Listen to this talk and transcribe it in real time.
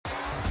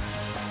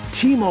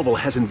T-Mobile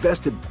has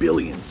invested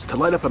billions to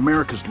light up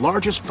America's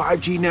largest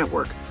 5G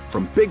network,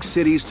 from big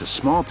cities to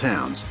small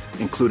towns,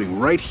 including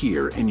right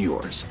here in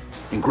yours.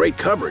 And great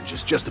coverage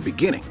is just the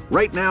beginning.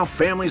 Right now,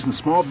 families and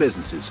small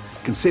businesses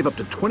can save up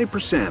to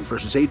 20%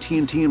 versus AT&T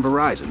and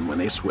Verizon when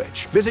they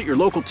switch. Visit your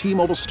local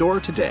T-Mobile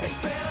store today.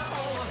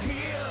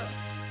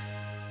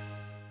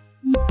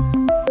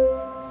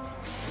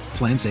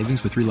 Plan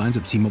savings with 3 lines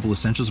of T-Mobile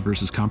Essentials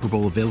versus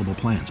comparable available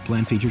plans.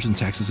 Plan features and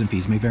taxes and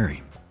fees may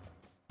vary.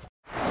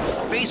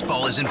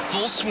 Baseball is in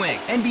full swing.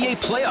 NBA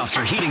playoffs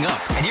are heating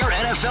up, and your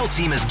NFL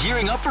team is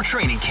gearing up for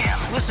training camp.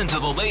 Listen to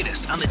the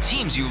latest on the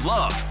teams you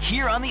love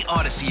here on the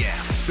Odyssey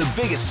app.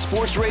 The biggest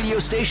sports radio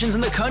stations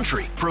in the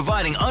country,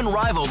 providing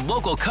unrivaled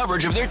local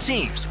coverage of their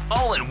teams,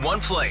 all in one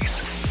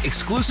place.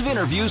 Exclusive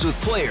interviews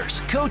with players,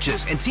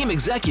 coaches, and team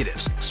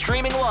executives,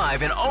 streaming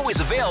live and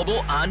always available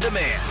on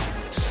demand.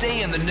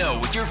 Stay in the know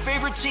with your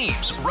favorite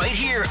teams right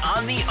here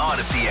on the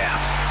Odyssey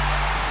app.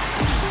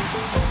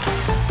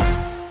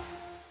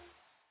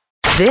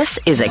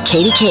 This is a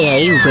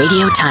KDKA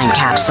radio time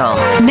capsule.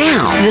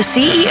 Now, the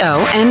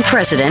CEO and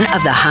president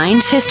of the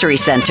Heinz History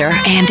Center,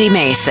 Andy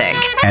Masich.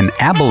 An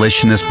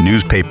abolitionist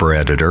newspaper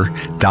editor,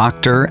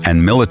 doctor,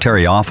 and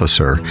military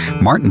officer,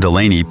 Martin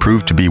Delany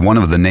proved to be one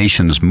of the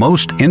nation's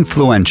most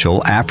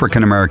influential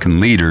African-American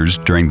leaders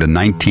during the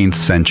 19th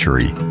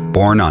century.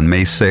 Born on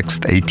May 6,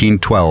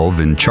 1812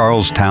 in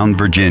Charlestown,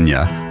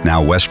 Virginia,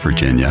 now West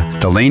Virginia,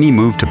 Delany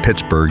moved to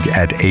Pittsburgh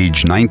at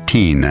age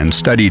 19 and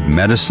studied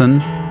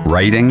medicine,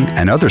 writing,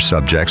 and other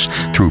subjects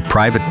through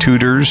private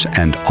tutors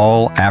and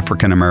all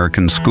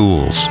African-American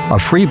schools. A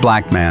free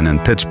black man in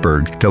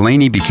Pittsburgh,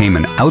 Delany became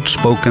an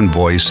outspoken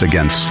voice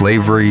against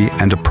slavery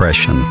and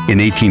oppression. In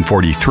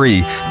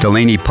 1843,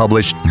 Delany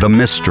published The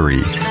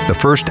Mystery, the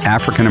first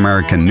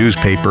African-American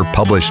newspaper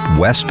published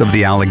west of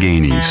the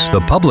Alleghenies.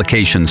 The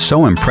publication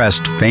so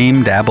impressed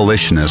famed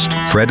abolitionist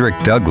Frederick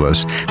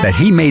Douglass that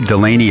he made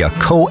Delany a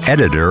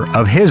co-editor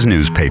of his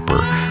newspaper,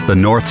 The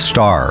North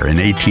Star, in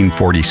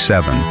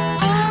 1847.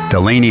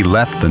 Delany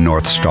left the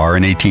North Star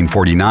in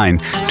 1849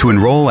 to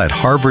enroll at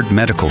Harvard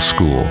Medical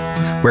School,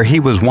 where he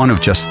was one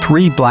of just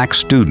 3 black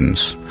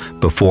students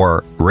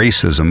before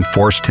racism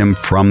forced him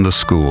from the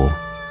school.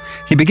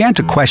 He began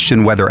to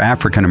question whether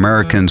African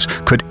Americans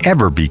could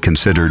ever be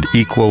considered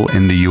equal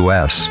in the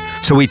U.S.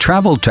 So he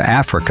traveled to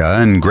Africa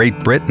and Great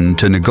Britain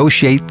to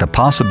negotiate the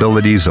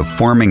possibilities of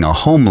forming a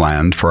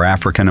homeland for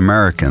African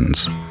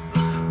Americans.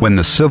 When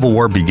the Civil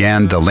War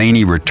began,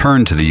 Delany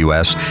returned to the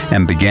U.S.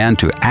 and began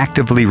to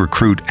actively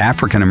recruit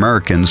African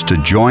Americans to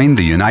join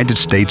the United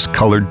States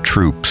colored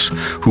troops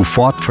who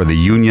fought for the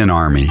Union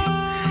Army.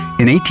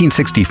 In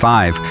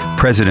 1865,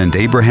 President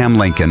Abraham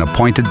Lincoln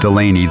appointed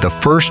Delany the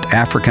first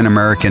African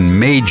American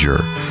major,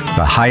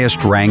 the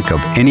highest rank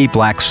of any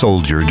black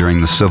soldier during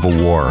the Civil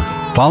War.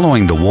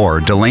 Following the war,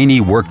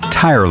 Delany worked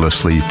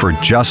tirelessly for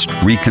just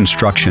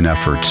Reconstruction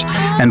efforts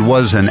and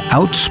was an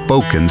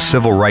outspoken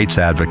civil rights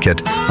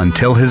advocate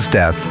until his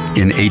death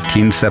in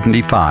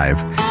 1875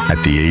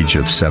 at the age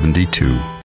of 72.